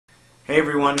Hey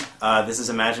everyone, this is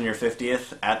Imagine Your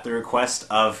 50th at the request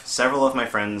of several of my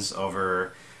friends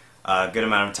over a good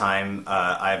amount of time.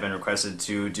 I've been requested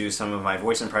to do some of my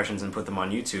voice impressions and put them on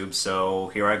YouTube, so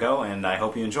here I go, and I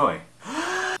hope you enjoy.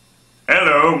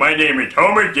 Hello, my name is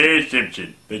Homer J.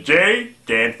 Simpson. The J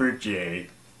stands for J.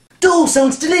 Dough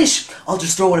sounds delish. I'll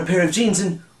just throw on a pair of jeans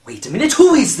and... Wait a minute,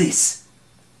 who is this?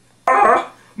 My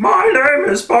name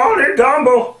is Barney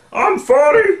Gumble. I'm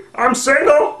 40, I'm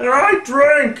single, and I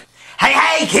drink.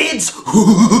 Hey, kids!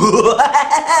 Oh,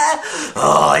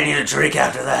 I need a drink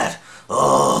after that.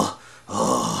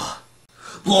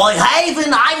 Boy,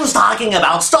 Haven, I was talking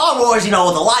about Star Wars, you know,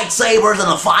 with the lightsabers and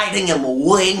the fighting and the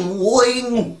wing.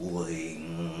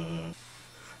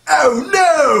 Oh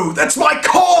no! That's my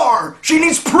car! She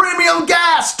needs premium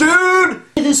gas, dude!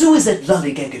 Who is that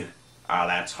lollygagger?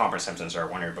 That's Homer Simpson, sir,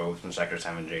 one of your boats from Sector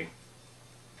 7G.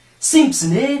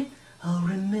 Simpson, eh? I'll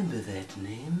remember that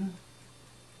name.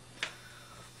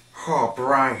 Oh,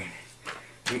 Brian,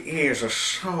 your ears are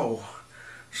so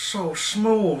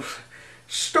smooth.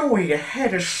 Stewie, your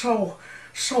head is so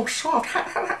soft.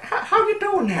 How you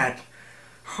doing that?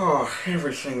 Oh,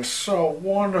 everything's so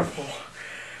wonderful.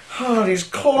 Oh, these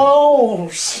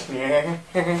clothes.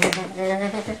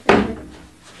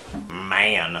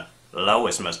 Man,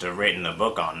 Lois must have written a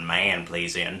book on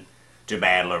man-pleasing. Too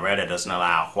bad Loretta doesn't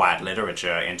allow white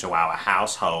literature into our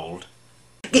household.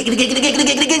 Alright,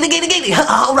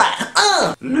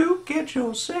 Luke, get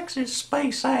your sexy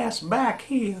space ass back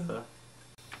here.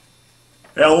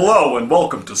 Hello, and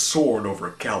welcome to Soaring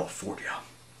Over California.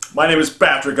 My name is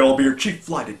Patrick, and I'll be your chief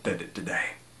flight attendant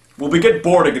today. We'll begin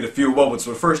boarding in a few moments,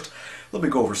 but first, let me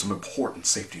go over some important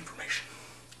safety information.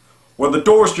 When the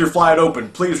doors to your flight open,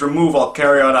 please remove all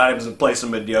carry-on items and place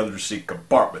them in the under-seat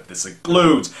compartment. This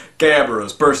includes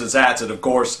cameras, purses, hats, and of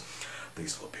course,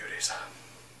 these little beauties.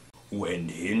 When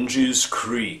hinges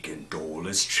creak in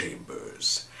doorless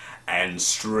chambers, and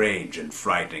strange and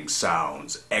frightening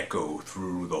sounds echo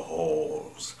through the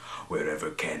halls, wherever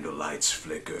candlelights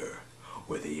flicker,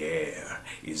 where the air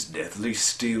is deathly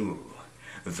still,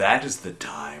 that is the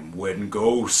time when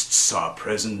ghosts are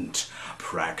present,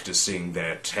 practicing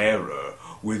their terror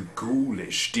with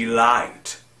ghoulish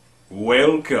delight.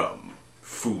 Welcome,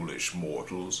 foolish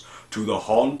mortals, to the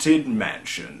Haunted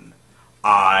Mansion.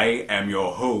 I am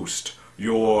your host,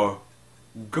 your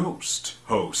ghost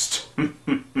host.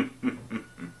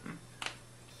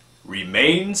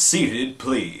 Remain seated,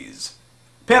 please.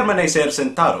 Permanecer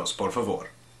sentados, por favor.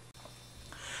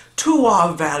 To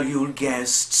our valued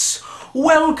guests,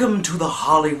 welcome to the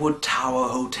Hollywood Tower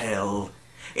Hotel.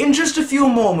 In just a few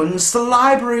moments, the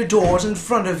library doors in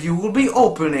front of you will be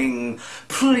opening.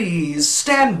 Please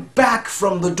stand back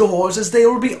from the doors as they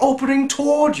will be opening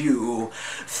toward you.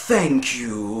 Thank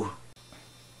you.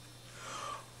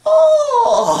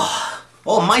 Oh,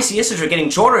 my siestas are getting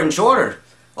shorter and shorter.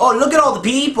 Oh, look at all the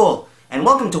people. And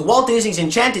welcome to Walt Disney's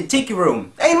Enchanted Tiki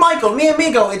Room. Hey, Michael, mi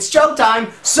amigo, it's showtime.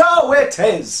 So it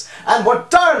is. And what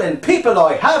darling people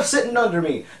I have sitting under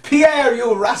me. Pierre,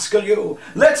 you rascal, you.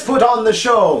 Let's put on the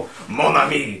show. Mon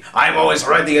ami, I'm always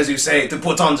ready, as you say, to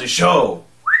put on the show.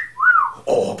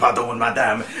 Oh, pardon,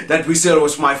 madame. That whistle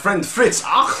was my friend Fritz.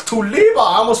 Ach, du lieber,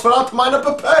 I almost forgot meine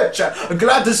Pepetcha.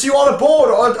 Glad to see you on board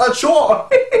or ashore.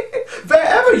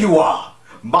 Wherever you are.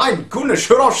 My goodness,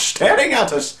 you're all staring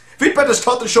at us. We'd better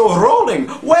start the show rolling.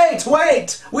 Wait!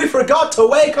 We forgot to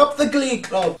wake up the Glee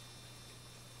Club.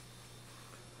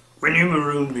 When you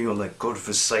marooned me on that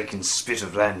godforsaken spit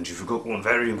of land, you forgot one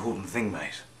very important thing,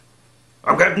 mate.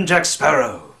 I'm Captain Jack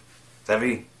Sparrow.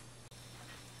 Savvy?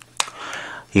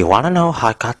 You want to know how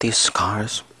I got these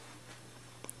scars?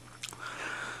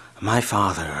 My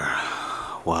father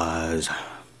was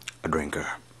a drinker,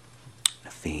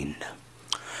 a fiend.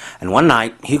 And one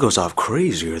night, he goes off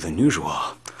crazier than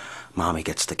usual. Mommy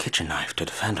gets the kitchen knife to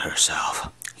defend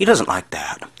herself. He doesn't like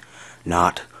that.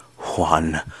 Not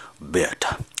one bit.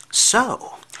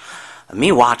 So,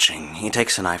 me watching, he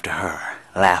takes the knife to her,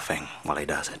 laughing while he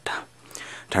does it.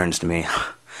 Turns to me,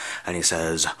 and he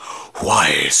says,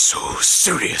 "Why so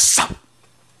serious?"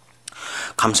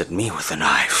 Comes at me with the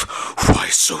knife. "Why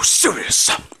so serious?"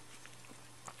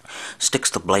 Sticks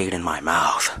the blade in my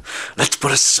mouth. Let's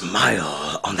put a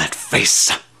smile on that face.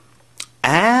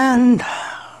 And...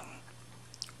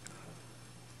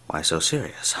 why so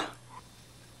serious?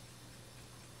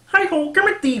 Hi-ho,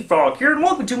 Kermit the Frog here, and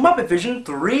welcome to Muppet Vision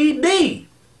 3D.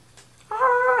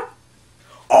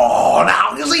 Oh, on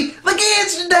now. You see, the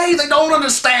kids today, they don't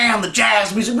understand the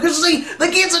jazz music because, you see, the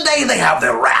kids today, they have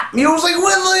their rap music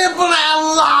with the hippin'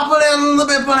 and the hoppin' and the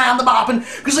bippin' and the boppin'.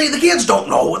 You see, the kids don't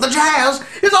know what the jazz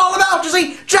is all about. You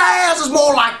see, jazz is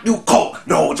more like New Coke.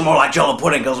 No, it's more like Jello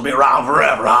pudding because it'll be around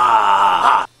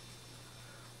forever.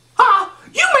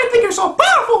 You may think you're so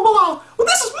powerful, Bilal. Well,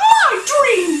 this is my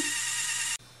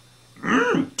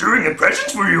dream. Doing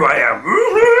impressions for you, I am.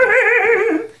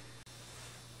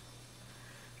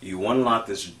 You unlock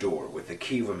this door with the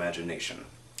key of imagination.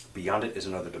 Beyond it is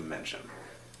another dimension.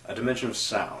 A dimension of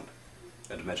sound.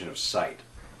 A dimension of sight.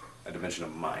 A dimension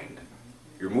of mind.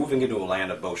 You're moving into a land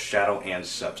of both shadow and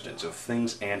substance, of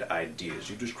things and ideas.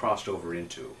 You just crossed over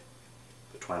into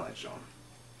the Twilight Zone.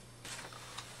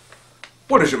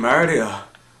 What is it, Mary?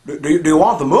 Do you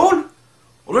want the moon?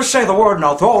 Well, just say the word and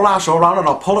I'll throw a lasso around it and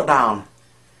I'll pull it down.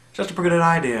 Just a pretty good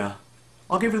idea.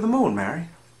 I'll give you the moon, Mary.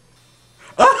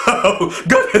 Oh,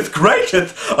 goodness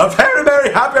gracious! A very,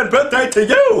 very happy birthday to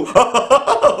you!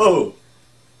 Oh,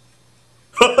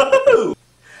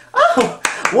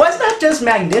 wasn't that just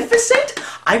magnificent?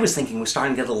 I was thinking we're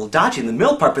starting to get a little dodgy in the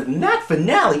middle part, but in that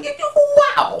finale,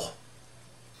 wow!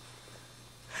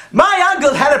 My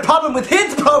uncle had a problem with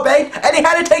his probate, and he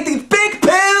had to take these big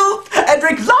pills and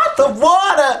drink lots of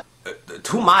water.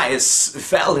 Two mice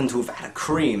fell into a vat of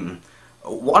cream.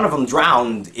 One of them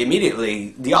drowned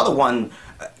immediately. The other one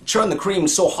churned the cream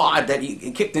so hard that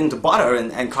he kicked into butter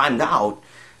and climbed out.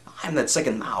 I'm that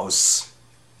second mouse.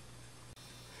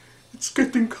 It's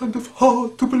getting kind of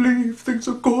hard to believe things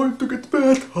are going to get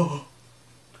better.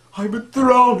 I've been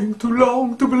drowning too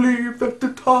long to believe that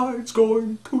the tide's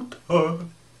going to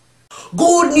turn.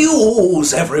 Good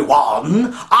news,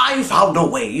 everyone! I found a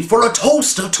way for a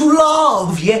toaster to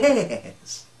love,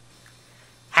 yes!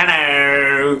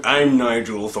 Hello, I'm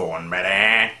Nigel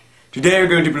Thornberry. Today we're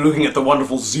going to be looking at the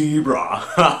wonderful zebra.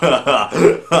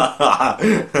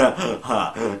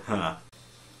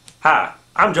 Hi,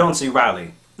 I'm John C.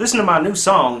 Reilly. Listen to my new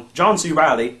song, John C.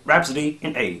 Reilly, Rhapsody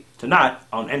in A, tonight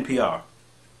on NPR.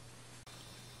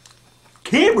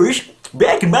 Cameras?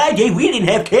 Back in my day, we didn't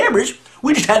have cameras.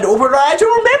 We just had to open our eyes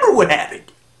and remember what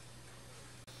happened.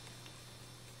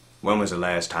 When was the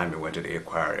last time you went to the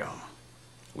aquarium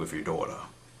with your daughter?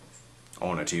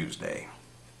 On a Tuesday.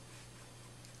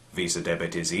 Visa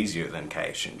debit is easier than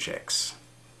cash and checks.